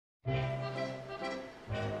A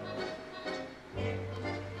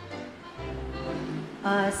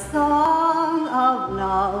song of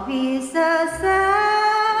love is a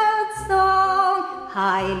sad song.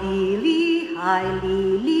 Hi-Lili,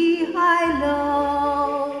 Hi-Lili,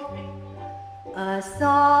 Hi-Lo. A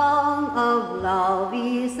song of love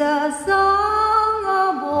is a song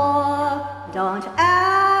of war. Don't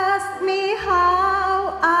ask me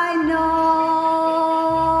how I know.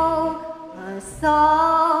 A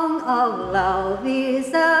song of love is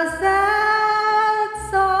a sad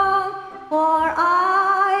song, for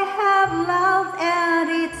I have loved and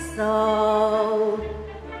it's so.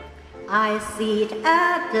 I sit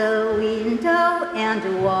at the window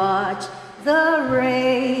and watch the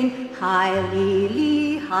rain.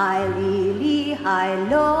 Hi-Lili, Hi-Lili,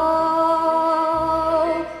 Hi-Lo.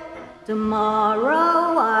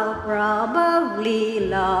 Tomorrow I'll probably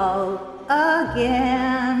love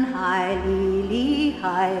again. Hi-Lili,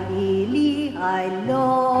 Hi-Lili,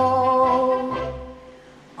 Hi-Lo.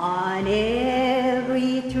 On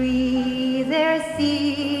every tree there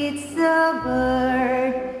sits a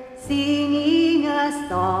bird, singing a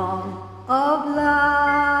song of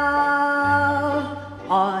love.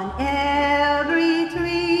 On every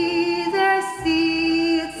tree there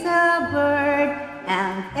sits a bird,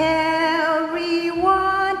 and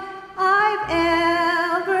everyone I've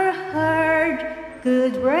ever heard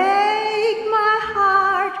could break my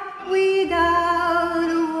heart without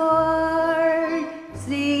a word,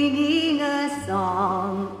 singing a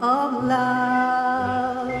song of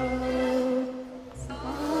love.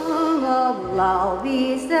 Song of love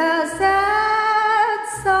is a sad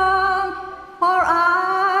song, for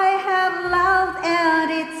I have loved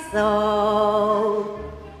and it's so.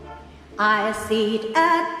 I sit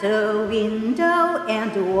at the window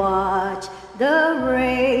and watch the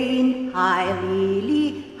rain.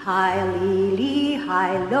 Hi-Lili, Hi-Lili,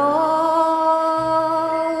 Hi-Lo.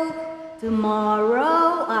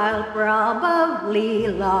 Tomorrow I'll probably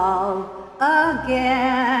love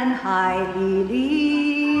again. Hi-Lili,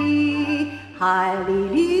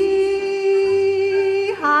 Hi-Lili.